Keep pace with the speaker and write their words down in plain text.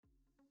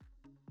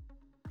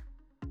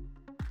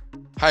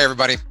Hi,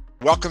 everybody.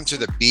 Welcome to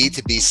the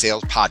B2B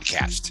Sales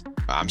Podcast.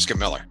 I'm Skip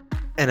Miller.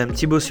 And I'm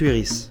Thibaut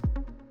Souyris.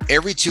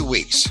 Every 2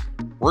 weeks,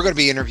 we're going to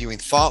be interviewing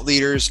thought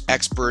leaders,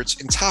 experts,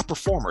 and top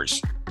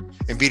performers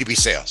in B2B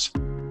sales.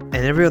 And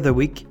every other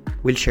week,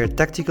 we'll share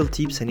tactical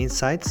tips and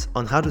insights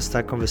on how to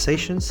start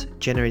conversations,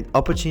 generate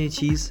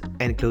opportunities,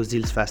 and close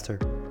deals faster.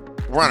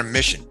 We're on a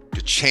mission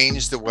to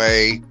change the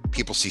way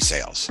people see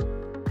sales.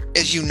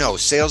 As you know,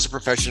 sales is a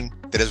profession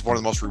that is one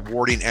of the most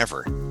rewarding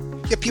ever.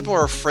 Yet people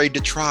are afraid to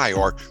try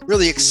or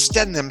really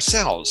extend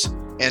themselves,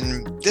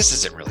 and this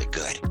isn't really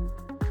good.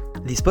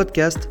 This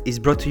podcast is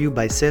brought to you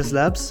by Sales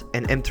Labs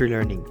and M3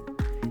 Learning.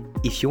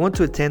 If you want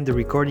to attend the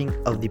recording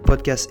of the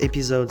podcast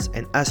episodes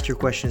and ask your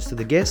questions to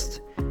the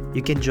guest,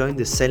 you can join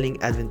the Selling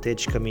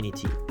Advantage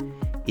community.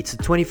 It's a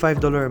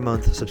 $25 a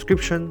month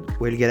subscription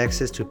where you get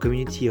access to a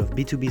community of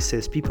B2B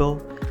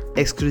salespeople,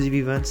 exclusive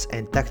events,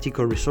 and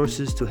tactical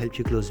resources to help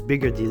you close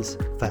bigger deals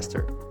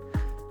faster.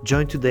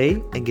 Join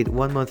today and get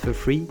 1 month for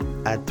free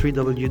at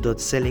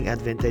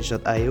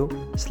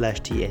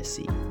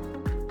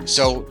www.sellingadvantage.io/TSC.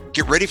 So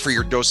get ready for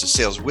your dose of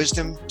sales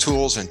wisdom,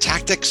 tools, and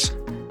tactics,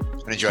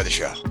 and enjoy the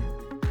show.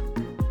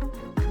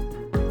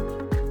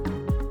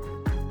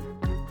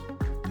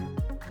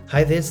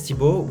 Hi there, it's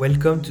Thibaut.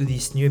 Welcome to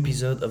this new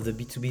episode of the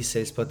B2B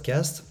Sales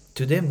Podcast.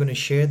 Today I'm going to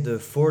share the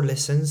 4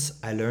 lessons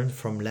I learned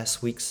from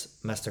last week's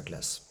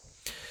masterclass.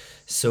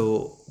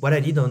 So what I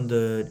did on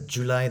the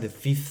July the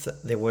 5th,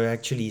 there were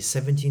actually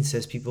 17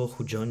 salespeople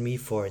who joined me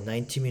for a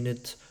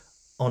 90-minute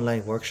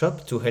online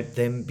workshop to help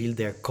them build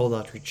their cold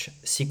outreach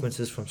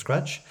sequences from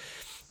scratch.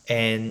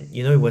 And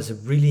it was a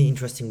really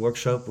interesting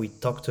workshop. We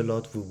talked a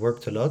lot, we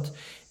worked a lot,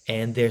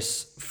 and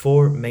there's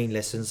 4 main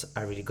lessons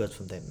I really got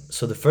from them.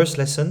 So the first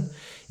lesson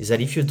is that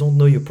if you don't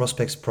know your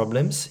prospects'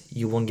 problems,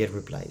 you won't get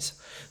replies.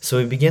 So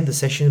we began the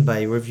session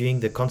by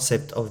reviewing the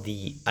concept of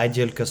the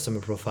ideal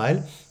customer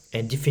profile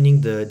and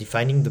defining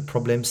the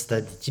problems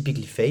that they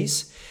typically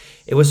face.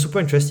 It was super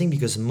interesting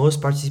because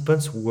most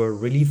participants were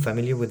really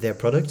familiar with their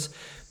products,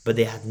 but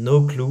they had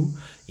no clue,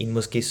 in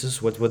most cases,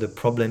 what were the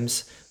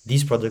problems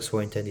these products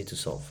were intended to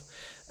solve.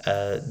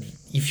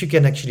 If you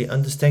can actually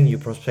understand your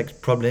prospect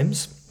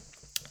problems,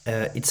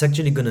 it's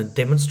actually going to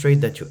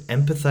demonstrate that you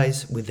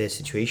empathize with their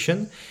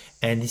situation,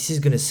 and this is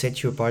going to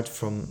set you apart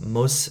from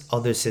most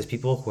other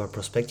salespeople who are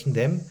prospecting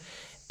them,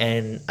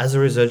 and as a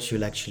result,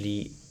 you'll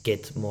actually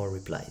get more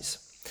replies.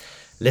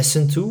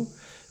 Lesson 2,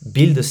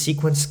 build a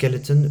sequence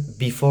skeleton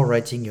before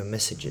writing your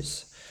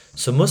messages.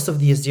 So most of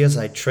the SDRs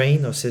I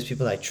train or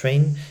salespeople I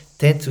train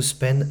tend to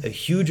spend a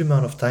huge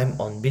amount of time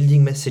on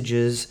building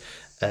messages,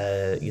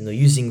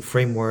 using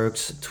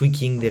frameworks,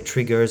 tweaking their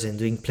triggers and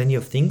doing plenty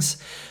of things,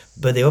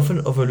 but they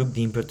often overlook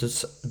the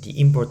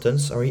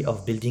importance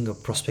of building a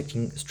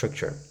prospecting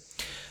structure.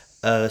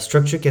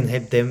 Structure can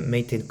help them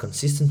maintain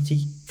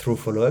consistency through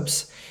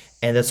follow-ups,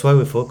 and that's why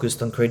we're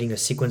focused on creating a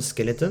sequence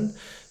skeleton,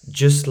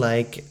 just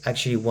like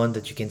actually one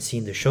that you can see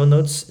in the show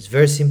notes. It's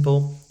very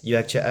simple. You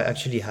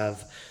actually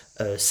have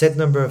a set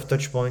number of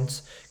touch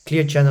points,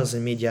 clear channels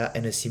and media,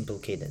 and a simple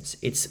cadence.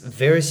 It's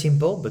very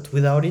simple, but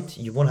without it,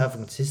 you won't have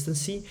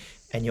consistency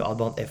and your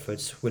outbound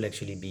efforts will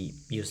actually be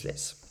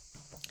useless.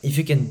 If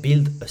you can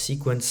build a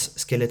sequence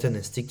skeleton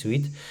and stick to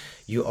it,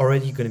 you're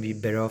already going to be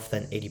better off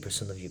than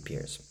 80% of your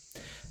peers.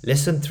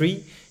 Lesson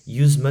 3,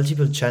 use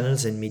multiple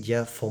channels and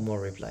media for more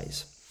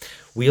replies.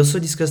 We also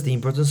discussed the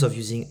importance of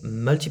using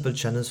multiple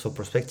channels for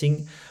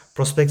prospecting.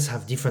 Prospects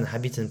have different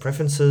habits and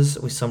preferences,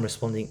 with some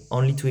responding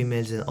only to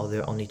emails and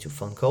others only to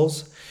phone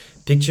calls.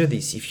 Picture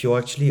this: if you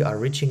actually are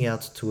reaching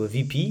out to a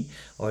VP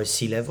or a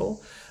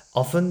C-level,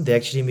 often they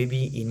actually may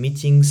be in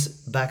meetings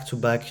back to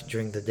back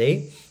during the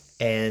day,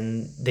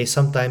 and they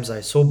sometimes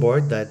are so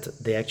bored that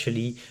they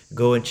actually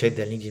go and check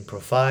their LinkedIn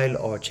profile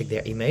or check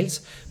their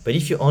emails. But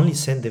if you only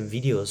send them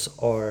videos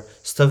or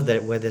stuff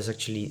where there's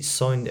actually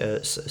sound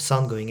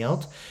going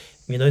out,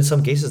 in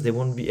some cases they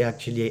won't be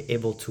actually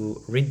able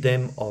to read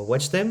them or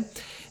watch them,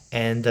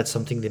 and that's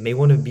something they may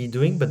want to be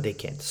doing, but they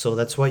can't. So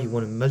that's why you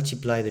want to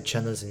multiply the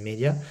channels and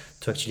media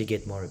to actually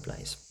get more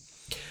replies.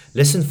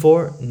 Lesson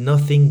 4,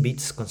 nothing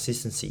beats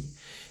consistency.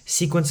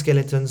 Sequence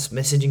skeletons,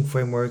 messaging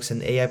frameworks,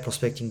 and AI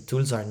prospecting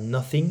tools are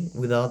nothing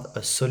without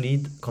a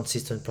solid,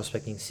 consistent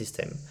prospecting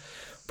system.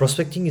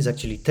 Prospecting is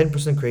actually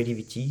 10%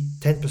 creativity,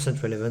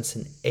 10% relevance,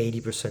 and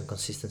 80%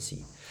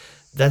 consistency.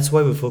 That's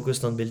why we're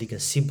focused on building a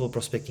simple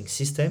prospecting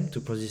system to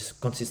produce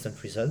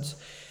consistent results.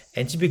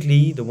 And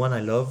typically, the one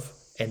I love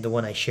and the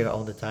one I share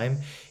all the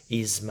time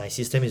is my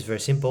system is very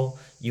simple.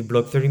 You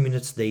block 30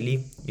 minutes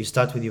daily. You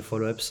start with your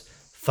follow-ups,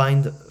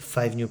 find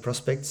 5 new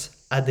prospects,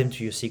 add them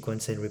to your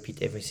sequence, and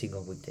repeat every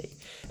single weekday.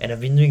 And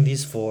I've been doing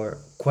this for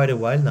quite a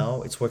while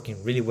now. It's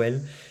working really well.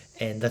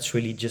 And that's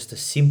really just a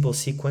simple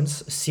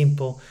sequence, a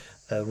simple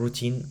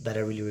routine that I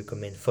really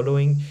recommend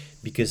following,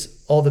 because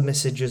all the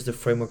messages, the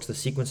frameworks, the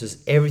sequences,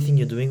 everything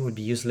you're doing will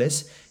be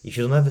useless if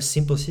you don't have a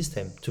simple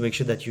system to make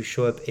sure that you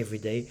show up every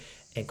day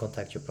and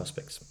contact your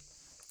prospects.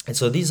 And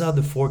so these are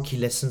the 4 key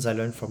lessons I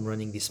learned from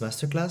running this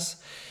masterclass.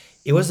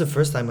 It was the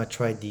first time I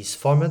tried this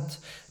format.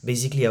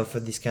 Basically, I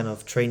offered this kind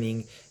of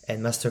training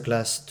and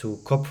masterclass to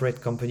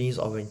corporate companies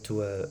or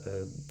into a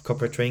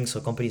corporate training. So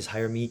companies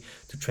hire me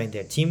to train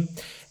their team.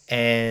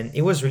 And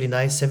it was really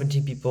nice,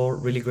 17 people,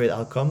 really great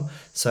outcome.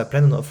 So I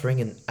plan on offering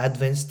an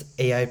advanced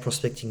AI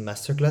prospecting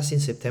masterclass in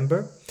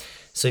September.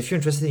 So if you're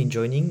interested in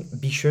joining,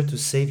 be sure to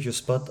save your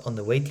spot on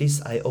the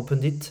waitlist. I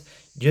opened it.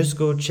 Just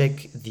go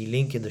check the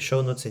link in the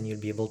show notes and you'll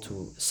be able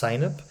to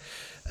sign up.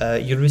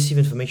 You'll receive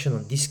information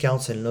on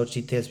discounts and launch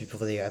details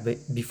before they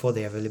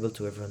are available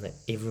to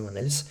everyone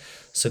else.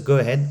 So go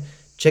ahead,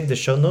 check the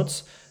show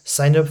notes,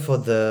 sign up for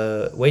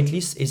the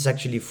waitlist. It's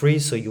actually free,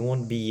 so you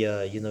won't be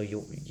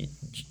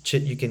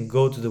you can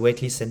go to the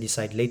waitlist and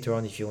decide later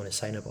on if you want to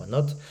sign up or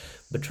not.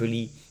 But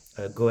really,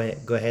 go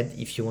ahead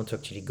if you want to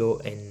actually go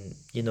and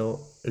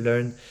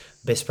learn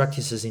best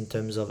practices in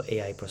terms of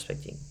AI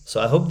prospecting. So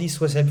I hope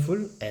this was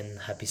helpful and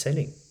happy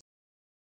selling.